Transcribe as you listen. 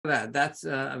That's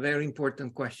a very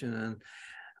important question.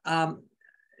 And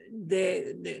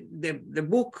the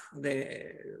book,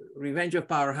 The Revenge of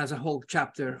Power, has a whole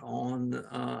chapter on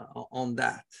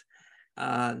that,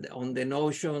 on the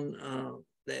notion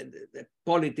that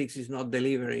politics is not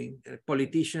delivering.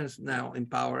 Politicians now in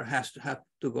power have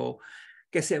to go.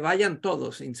 Que se vayan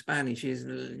todos in Spanish is,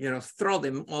 throw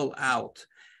them all out.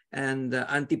 And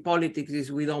anti-politics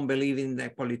is we don't believe in the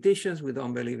politicians, we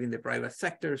don't believe in the private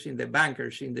sectors, in the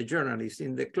bankers, in the journalists,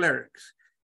 in the clerics.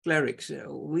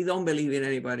 We don't believe in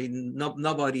anybody.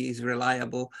 Nobody is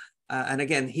reliable. And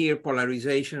again, here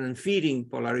polarization and feeding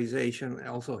polarization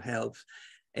also helps.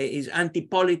 Is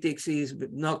anti-politics is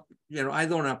not, I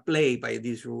don't want to play by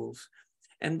these rules.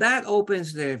 And that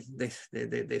opens the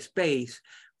space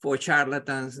for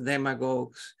charlatans,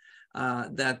 demagogues,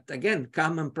 that again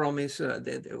come and promise. A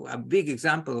big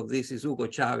example of this is Hugo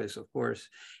Chavez, of course.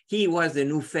 He was the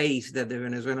new face that the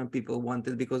Venezuelan people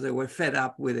wanted because they were fed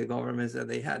up with the governments that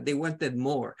they had. They wanted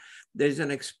more. There's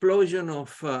an explosion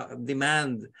of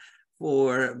demand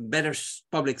for better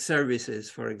public services,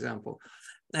 for example.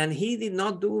 And he did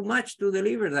not do much to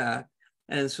deliver that.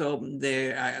 And so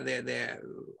the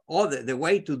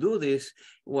way to do this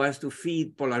was to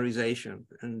feed polarization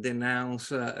and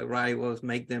denounce rivals,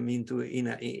 make them into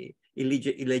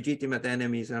illegitimate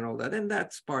enemies and all that. And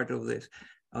that's part of this,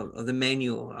 of the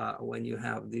menu when you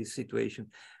have this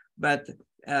situation. But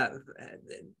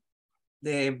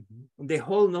the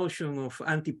whole notion of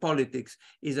anti-politics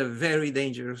is a very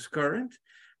dangerous current,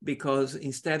 because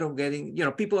instead of getting,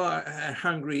 people are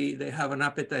hungry, they have an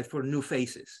appetite for new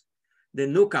faces. The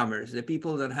newcomers, the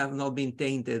people that have not been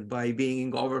tainted by being in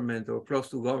government or close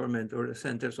to government or the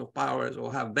centers of powers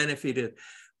or have benefited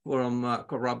from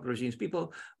corrupt regimes.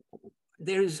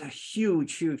 There is a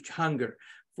huge, huge hunger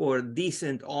for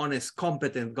decent, honest,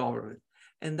 competent government.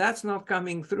 And that's not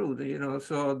coming through,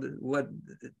 so what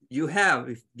you have,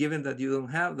 given that you don't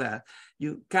have that,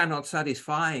 you cannot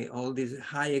satisfy all these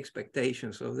high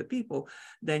expectations of the people,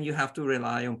 then you have to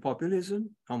rely on populism,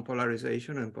 on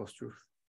polarization, and post-truth.